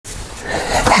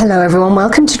Hello everyone,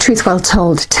 welcome to Truth Well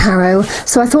Told Tarot.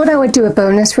 So I thought I would do a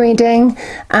bonus reading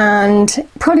and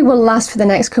probably will last for the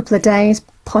next couple of days,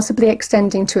 possibly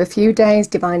extending to a few days,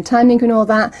 divine timing and all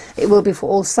that. It will be for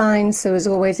all signs, so as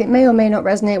always it may or may not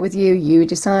resonate with you. You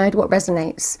decide what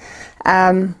resonates.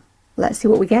 Let's see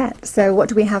what we get. So what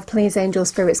do we have, please, angel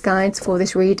spirits, guides for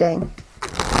this reading?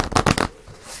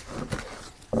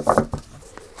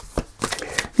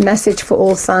 Message for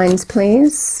all signs,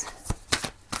 please.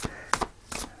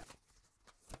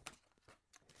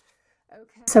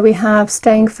 So we have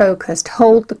staying focused,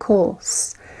 hold the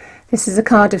course. This is a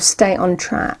card of stay on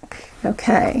track.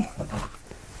 Okay.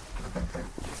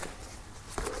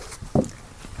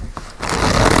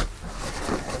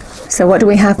 So what do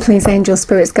we have, please, angel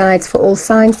spirits, guides for all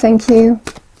signs? Thank you.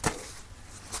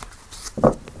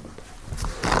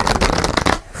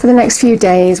 For the next few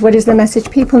days, what is the message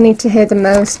people need to hear the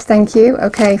most? Thank you.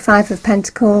 Okay, Five of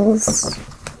Pentacles.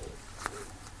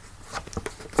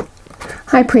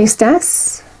 High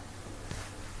Priestess.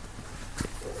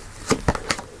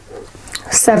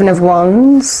 Seven of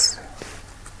Wands.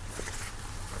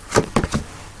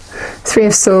 Three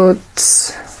of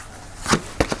Swords.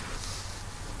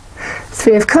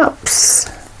 Three of Cups.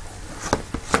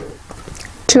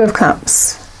 Two of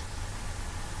Cups.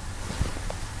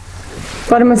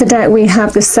 Bottom of the deck we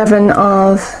have the Seven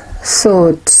of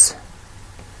Swords.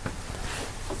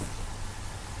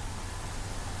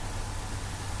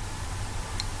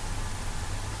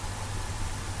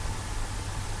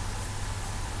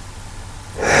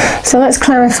 So let's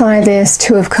clarify this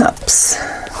Two of Cups.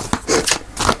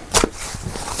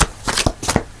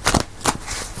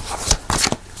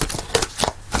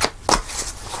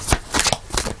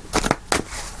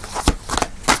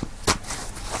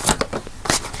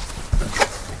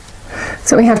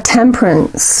 So we have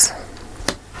Temperance.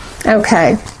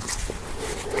 Okay.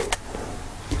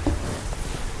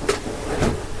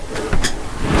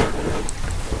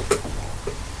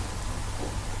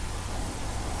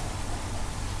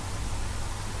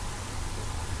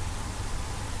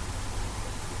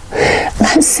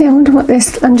 Let's see, I wonder what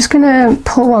this, I'm just going to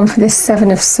pull one for this Seven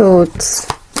of Swords.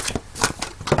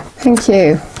 Thank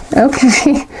you.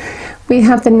 Okay. We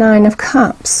have the Nine of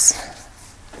Cups.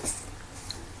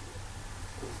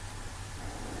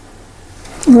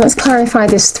 Let's clarify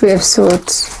this Three of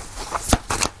Swords.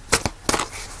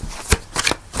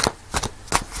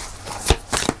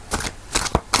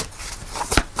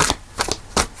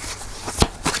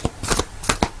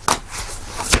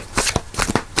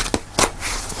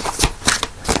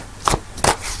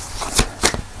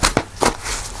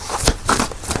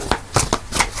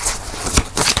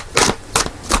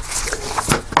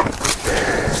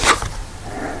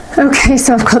 Okay,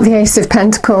 so I've got the Ace of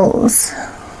Pentacles.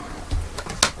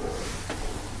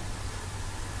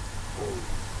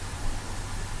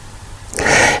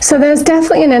 So there's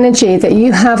definitely an energy that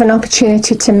you have an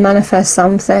opportunity to manifest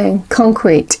something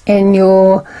concrete in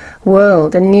your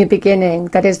world, a new beginning.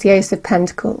 That is the Ace of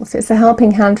Pentacles. It's a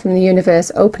helping hand from the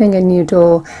universe, opening a new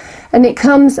door. And it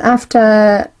comes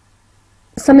after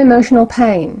some emotional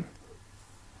pain.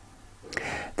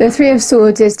 The Three of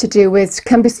Swords is to do with,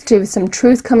 can be to do with some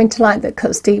truth coming to light that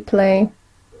cuts deeply,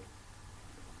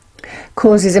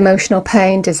 causes emotional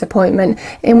pain, disappointment,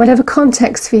 in whatever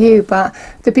context for you. But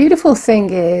the beautiful thing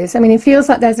is, I mean, it feels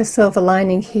like there's a silver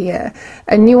lining here,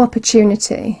 a new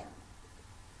opportunity.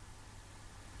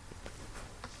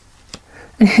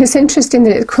 And it's interesting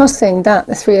that it's crossing that,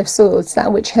 the Three of Swords,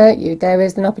 that which hurt you, there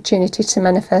is an opportunity to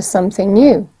manifest something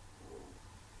new.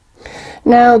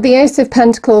 Now, the Ace of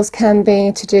Pentacles can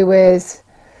be to do with,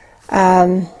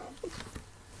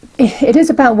 it is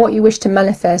about what you wish to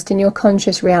manifest in your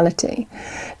conscious reality.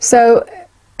 So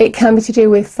it can be to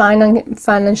do with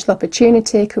financial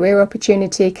opportunity, career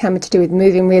opportunity, can be to do with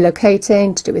moving,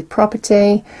 relocating, to do with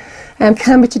property, and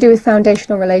can be to do with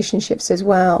foundational relationships as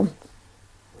well.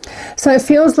 So it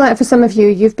feels like for some of you,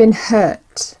 you've been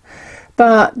hurt,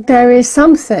 but there is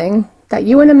something that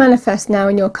you want to manifest now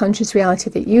in your conscious reality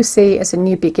that you see as a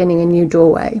new beginning, a new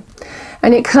doorway.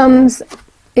 And it comes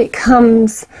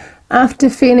after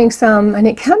feeling some, and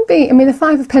it can be, I mean, the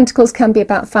Five of Pentacles can be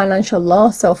about financial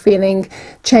loss or feeling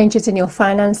changes in your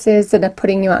finances that are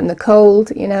putting you out in the cold.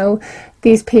 You know,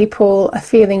 these people are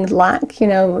feeling lack, you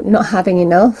know, not having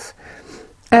enough.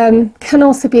 Can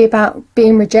also be about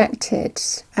being rejected,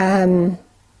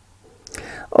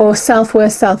 or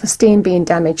self-worth, self-esteem being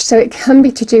damaged. So it can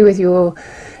be to do with your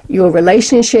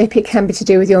relationship, it can be to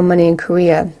do with your money and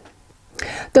career.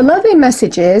 The lovely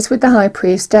message is, with the High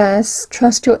Priestess,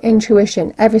 trust your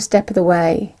intuition every step of the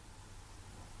way.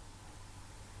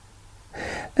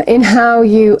 in how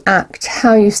you act,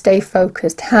 how you stay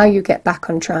focused, how you get back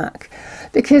on track.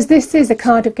 Because this is a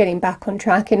card of getting back on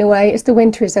track in a way. It's the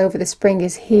winter is over, the spring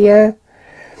is here.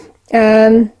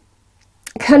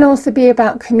 Can also be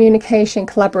about communication,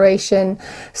 collaboration,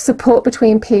 support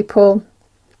between people,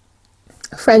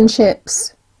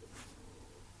 friendships.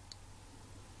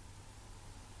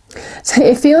 So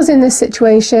it feels in this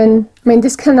situation, I mean,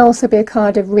 this can also be a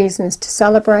card of reasons to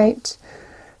celebrate.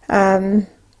 The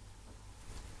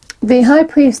High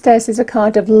Priestess is a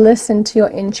card of listen to your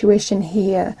intuition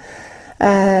here.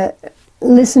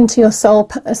 Listen to your soul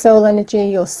energy,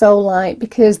 your soul light,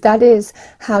 because that is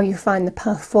how you find the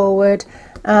path forward.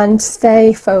 And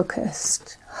stay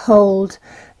focused. Hold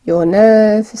your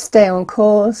nerve, stay on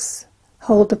course,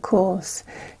 hold the course.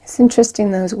 It's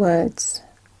interesting, those words.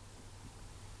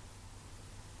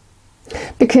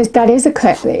 Because that is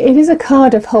it is a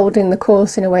card of holding the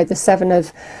course in a way, the Seven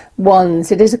of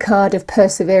Wands. It is a card of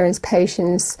perseverance,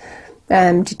 patience,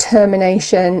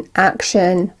 determination,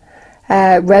 action,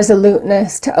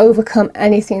 resoluteness to overcome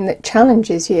anything that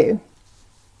challenges you.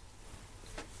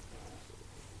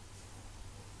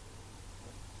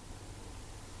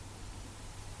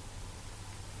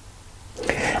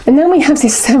 And then we have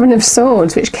this Seven of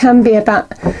Swords, which can be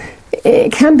about,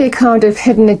 it can be a card of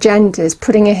hidden agendas,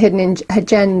 putting a hidden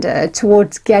agenda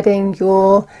towards getting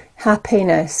your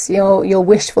happiness, your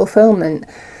wish fulfillment.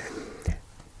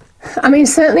 I mean,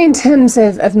 certainly in terms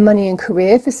of money and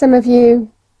career for some of you,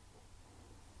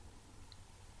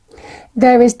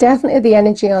 there is definitely the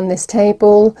energy on this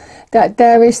table that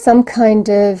there is some kind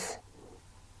of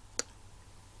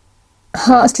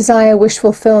heart's desire, wish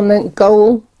fulfillment,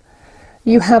 goal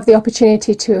you have the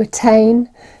opportunity to attain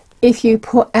if you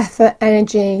put effort,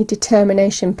 energy,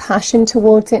 determination, passion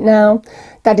towards it now.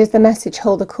 That is the message.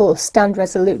 Hold the course, stand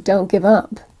resolute, don't give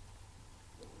up.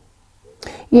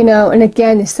 You know, and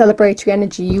again, this celebratory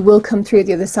energy, you will come through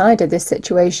the other side of this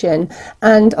situation,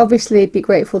 and obviously be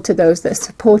grateful to those that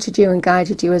supported you and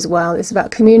guided you as well. It's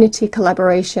about community,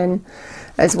 collaboration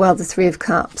as well, the Three of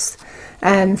Cups,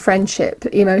 and friendship,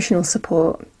 emotional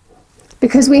support.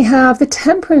 Because we have the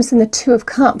Temperance and the Two of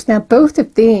Cups. Now, both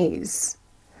of these,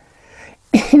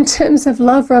 in terms of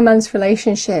love, romance,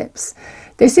 relationships,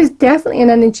 this is definitely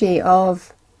an energy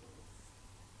of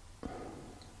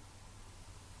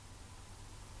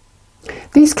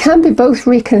these can be both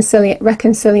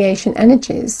reconciliation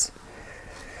energies.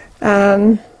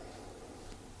 So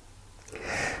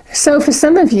for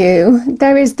some of you,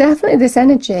 there is definitely this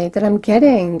energy that I'm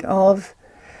getting of,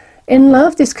 in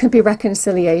love, this could be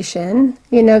reconciliation.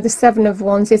 You know, the Seven of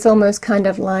Wands is almost kind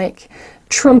of like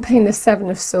trumping the Seven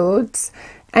of Swords.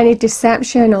 Any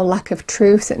deception or lack of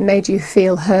truth that made you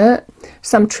feel hurt,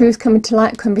 some truth coming to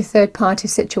light, can be third-party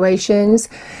situations.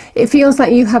 It feels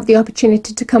like you have the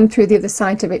opportunity to come through the other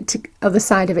side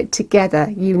of it together,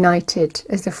 united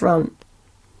as the front.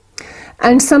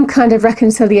 And some kind of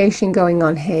reconciliation going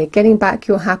on here, getting back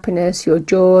your happiness, your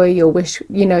joy, your wish,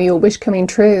 you know, your wish coming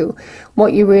true,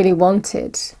 what you really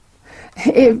wanted.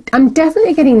 I'm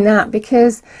definitely getting that,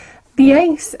 because the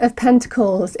Ace of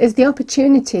Pentacles is the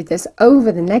opportunity that's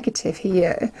over the negative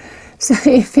here. So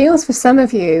it feels for some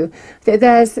of you that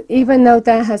there's, even though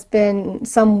there has been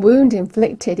some wound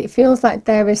inflicted, it feels like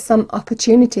there is some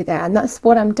opportunity there. And that's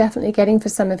what I'm definitely getting for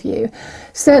some of you.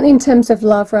 Certainly in terms of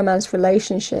love, romance,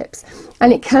 relationships.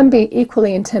 And it can be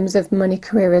equally in terms of money,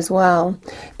 career as well.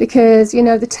 Because, you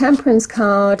know, the Temperance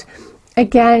card,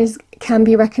 again, can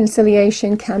be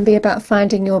reconciliation, can be about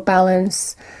finding your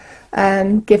balance.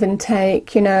 Give and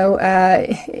take, you know,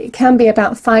 it can be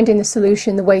about finding the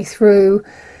solution, the way through,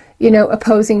 you know,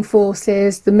 opposing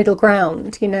forces, the middle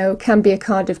ground, you know, can be a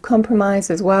card of compromise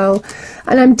as well.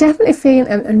 And I'm definitely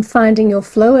feeling and finding your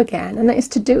flow again, and it's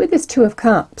to do with this Two of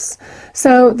Cups.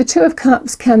 So the Two of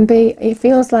Cups can be, it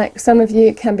feels like some of you,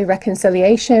 it can be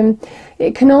reconciliation.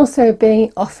 It can also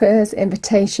be offers,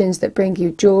 invitations that bring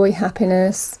you joy,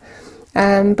 happiness.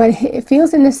 But it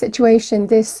feels in this situation,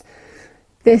 this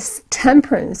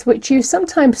Temperance, which you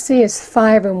sometimes see as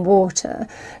fire and water.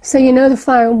 So you know the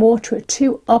fire and water are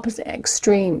two opposite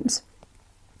extremes.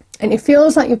 And it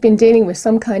feels like you've been dealing with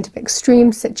some kind of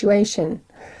extreme situation,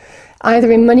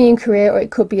 either in money and career, or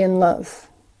it could be in love.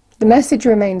 The message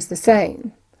remains the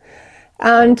same.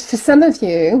 And for some of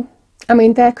you, I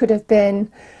mean, there could have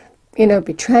been you know,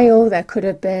 betrayal. There could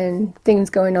have been things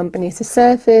going on beneath the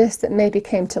surface that maybe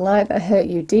came to light that hurt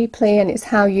you deeply, and it's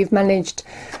how you've managed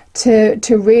to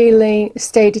really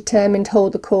stay determined,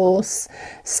 hold the course,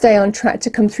 stay on track to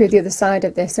come through the other side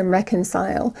of this and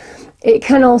reconcile. It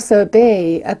can also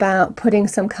be about putting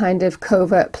some kind of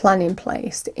covert plan in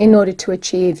place in order to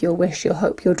achieve your wish, your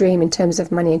hope, your dream in terms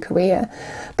of money and career.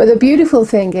 But the beautiful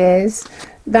thing is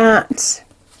that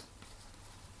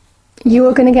you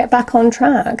are going to get back on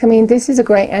track. I mean, this is a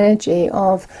great energy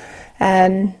of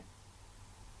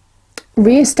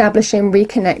re-establishing,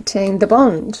 reconnecting the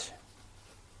bond.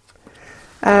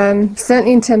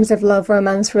 Certainly in terms of love,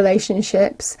 romance,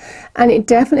 relationships, and it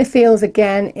definitely feels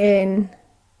again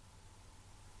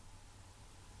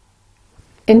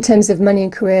in terms of money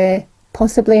and career,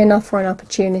 possibly an offer, an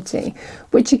opportunity,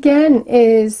 which again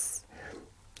is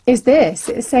this.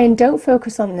 It's saying don't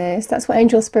focus on this. That's what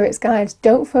angel spirits guides.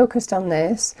 Don't focus on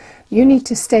this. You need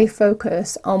to stay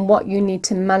focused on what you need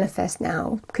to manifest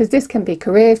now, because this can be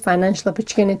career, financial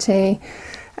opportunity,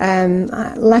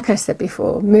 like I said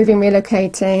before, moving,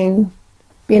 relocating,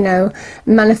 you know,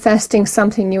 manifesting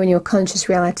something new in your conscious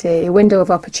reality, a window of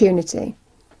opportunity.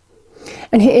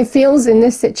 And it feels in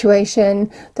this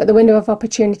situation that the window of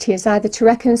opportunity is either to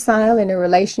reconcile in a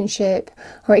relationship,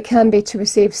 or it can be to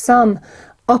receive some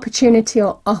opportunity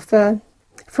or offer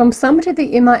from somebody that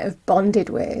you might have bonded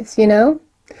with, you know,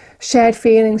 shared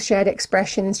feelings, shared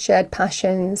expressions, shared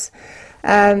passions.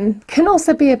 Can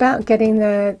also be about getting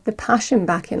the passion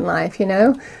back in life, you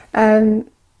know,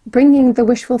 bringing the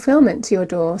wish fulfillment to your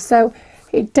door. So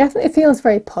it definitely feels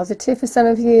very positive for some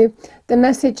of you. The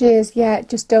message is, yeah,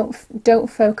 just don't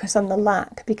focus on the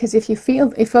lack, because if you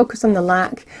focus on the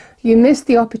lack, you miss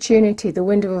the opportunity, the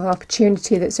window of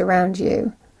opportunity that's around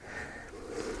you.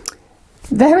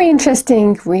 Very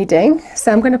interesting reading.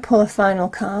 So I'm going to pull a final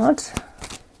card.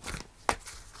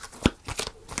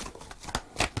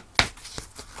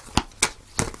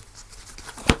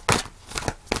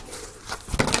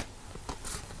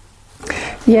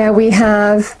 Yeah, we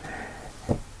have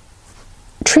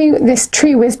this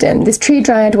tree wisdom. This tree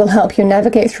dryad will help you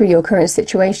navigate through your current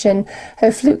situation.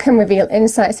 Her flute can reveal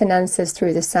insights and answers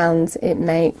through the sounds it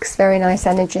makes. Very nice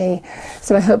energy.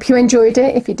 So I hope you enjoyed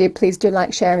it. If you did, please do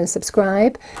like, share and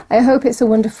subscribe. I hope it's a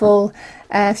wonderful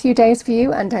few days for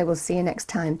you, and I will see you next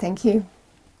time. Thank you.